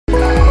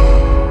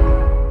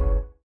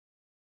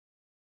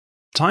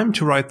time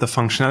to write the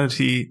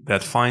functionality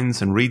that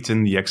finds and reads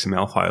in the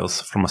XML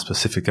files from a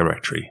specific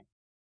directory.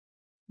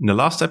 In the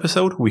last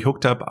episode, we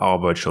hooked up our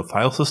virtual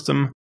file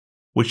system,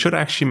 which should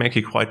actually make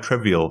it quite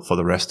trivial for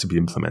the rest to be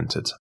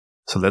implemented.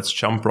 So let's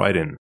jump right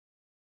in.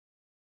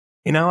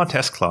 In our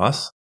test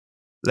class,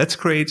 let's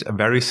create a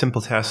very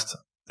simple test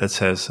that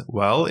says,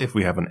 well, if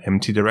we have an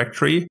empty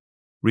directory,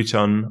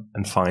 return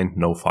and find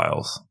no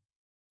files.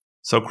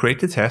 So create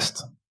the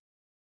test,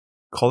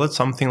 call it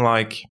something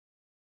like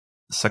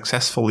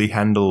successfully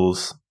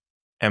handles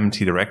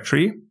empty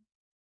directory,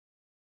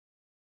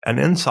 and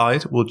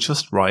inside we'll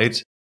just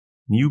write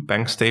new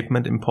bank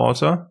statement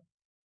importer,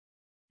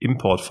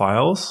 import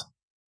files,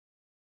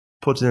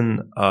 put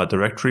in a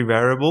directory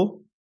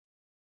variable,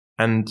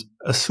 and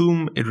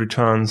assume it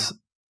returns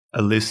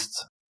a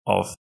list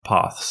of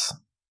paths.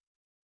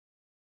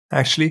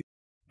 Actually,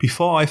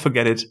 before I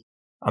forget it,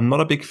 I'm not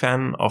a big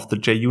fan of the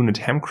JUnit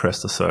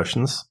Hemcrest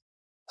assertions,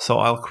 so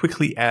I'll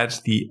quickly add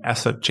the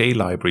assertj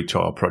library to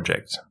our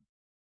project.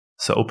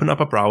 So open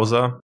up a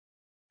browser,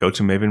 go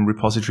to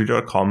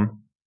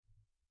mavenrepository.com,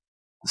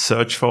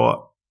 search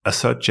for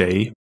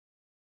assertj,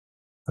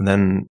 and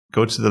then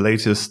go to the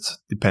latest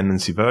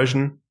dependency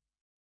version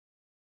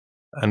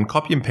and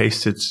copy and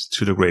paste it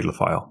to the Gradle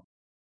file.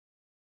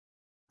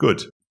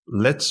 Good.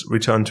 Let's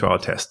return to our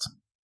test.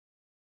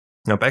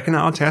 Now back in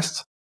our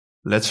test,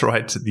 let's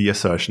write the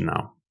assertion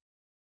now,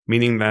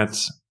 meaning that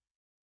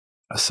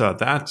assert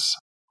that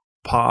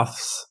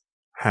paths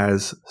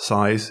has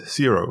size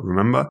 0.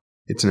 Remember,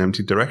 it's an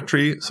empty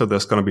directory, so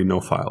there's going to be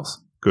no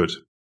files. Good.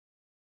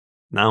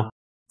 Now,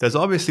 there's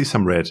obviously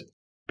some red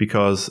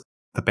because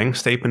the bank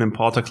statement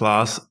importer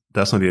class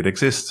does not yet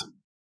exist.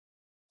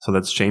 So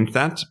let's change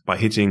that by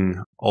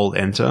hitting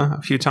Alt-Enter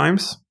a few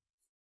times.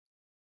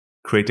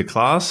 Create a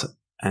class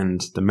and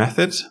the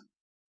method.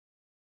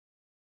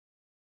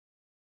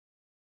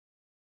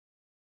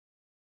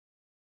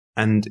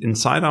 And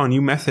inside our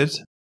new method,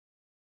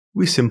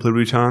 we simply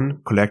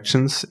return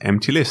collections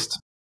empty list.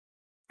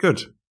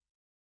 Good.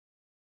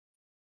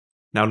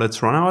 Now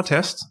let's run our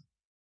test.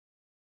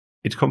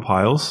 It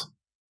compiles.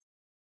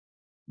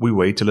 We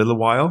wait a little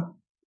while,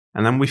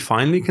 and then we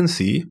finally can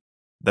see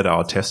that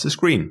our test is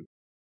green.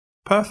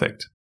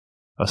 Perfect.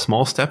 A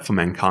small step for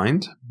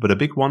mankind, but a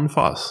big one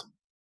for us.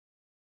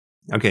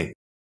 Okay,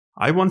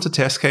 I want a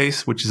test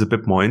case which is a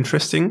bit more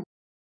interesting,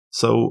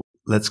 so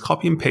let's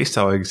copy and paste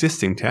our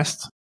existing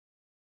test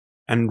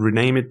and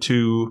rename it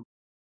to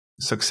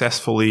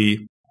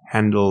successfully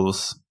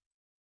handles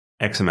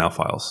XML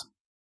files.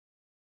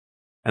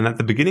 And at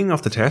the beginning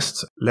of the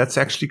test, let's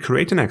actually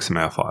create an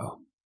XML file.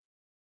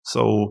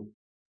 So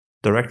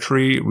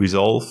directory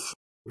resolve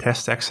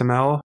test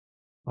XML,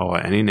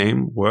 or any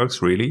name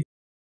works really,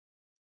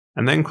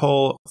 and then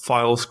call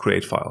files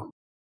create file.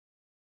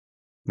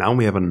 Now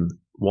we have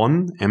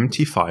one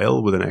empty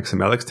file with an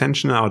XML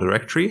extension in our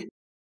directory,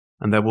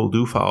 and that will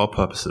do for our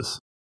purposes.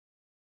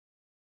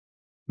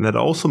 And that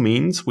also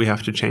means we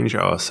have to change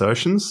our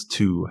assertions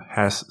to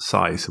has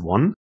size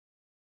 1.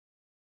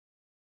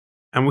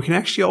 And we can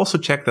actually also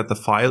check that the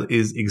file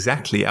is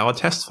exactly our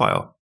test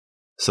file,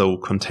 so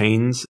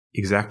contains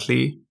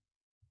exactly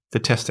the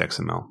test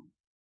XML.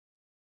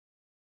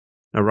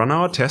 Now run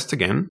our test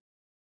again.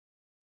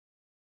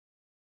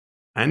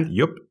 And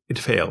yup, it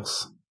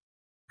fails,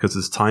 because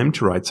it's time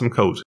to write some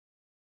code.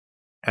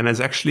 And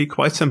it's actually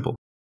quite simple.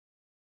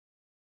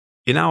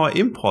 In our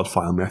import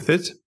file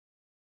method,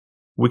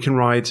 we can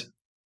write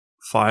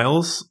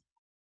files,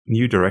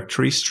 new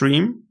directory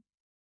stream,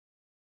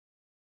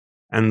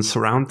 and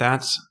surround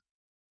that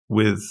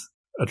with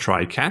a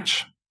try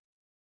catch.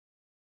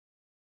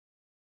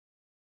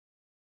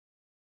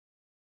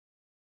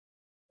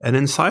 And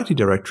inside the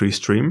directory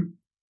stream,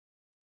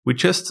 we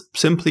just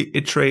simply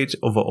iterate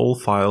over all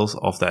files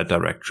of that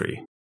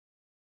directory.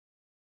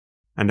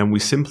 And then we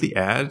simply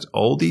add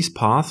all these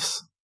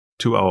paths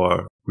to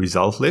our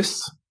result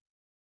list.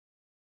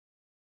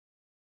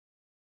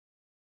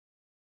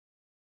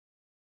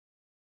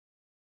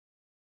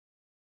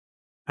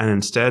 And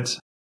instead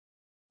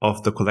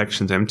of the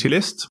collections empty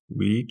list,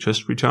 we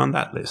just return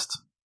that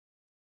list.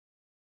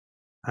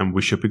 And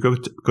we should be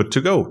good to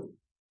go.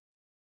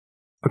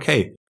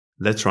 Okay,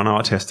 let's run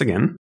our test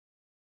again.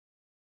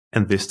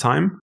 And this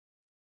time,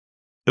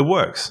 it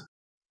works.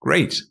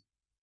 Great.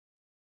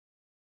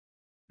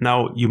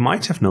 Now, you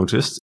might have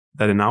noticed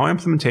that in our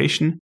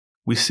implementation,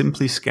 we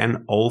simply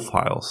scan all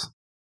files,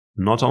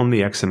 not only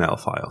XML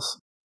files.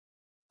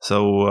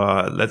 So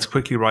let's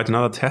quickly write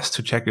another test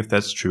to check if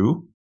that's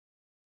true.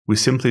 We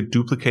simply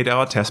duplicate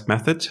our test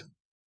method,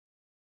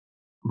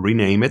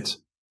 rename it,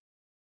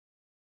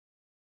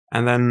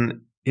 and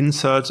then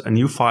insert a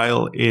new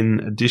file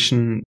in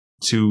addition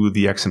to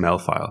the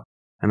XML file.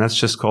 And let's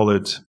just call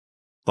it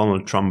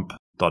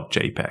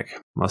donaldtrump.jpg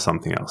or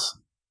something else.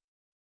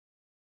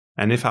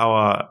 And if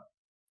our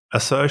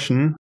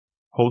assertion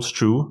holds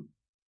true,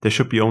 there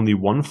should be only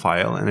one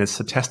file, and it's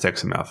the test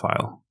XML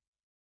file,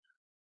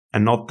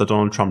 and not the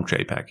Donald Trump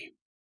JPEG.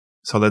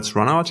 So let's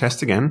run our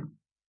test again.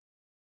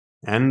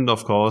 And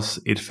of course,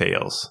 it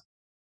fails.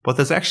 But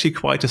there's actually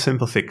quite a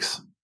simple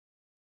fix.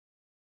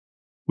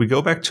 we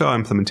go back to our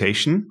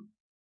implementation,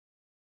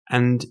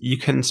 and you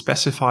can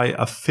specify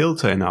a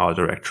filter in our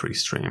directory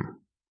stream.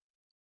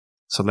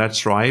 So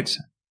let's write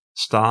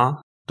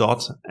star.xml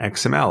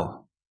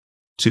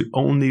to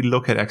only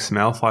look at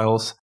XML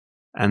files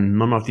and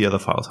none of the other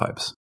file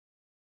types.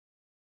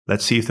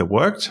 Let's see if that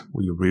worked.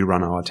 We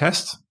rerun our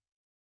test.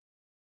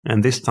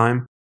 And this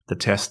time, the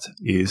test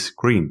is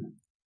green.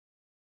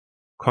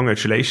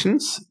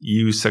 Congratulations,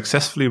 you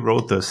successfully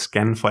wrote the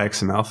scan for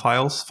XML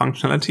files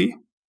functionality.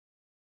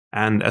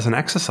 And as an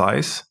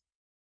exercise,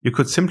 you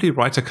could simply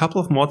write a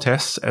couple of more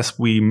tests as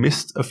we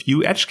missed a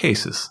few edge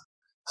cases.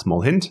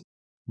 Small hint,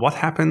 what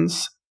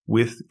happens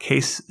with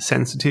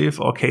case-sensitive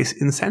or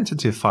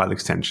case-insensitive file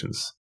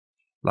extensions,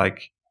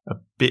 like a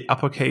big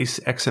uppercase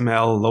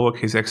XML,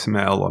 lowercase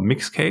XML, or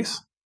mixed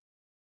case?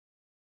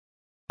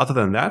 Other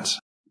than that,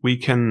 we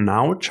can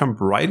now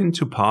jump right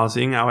into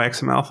parsing our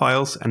XML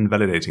files and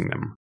validating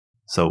them.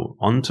 So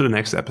on to the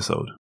next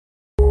episode.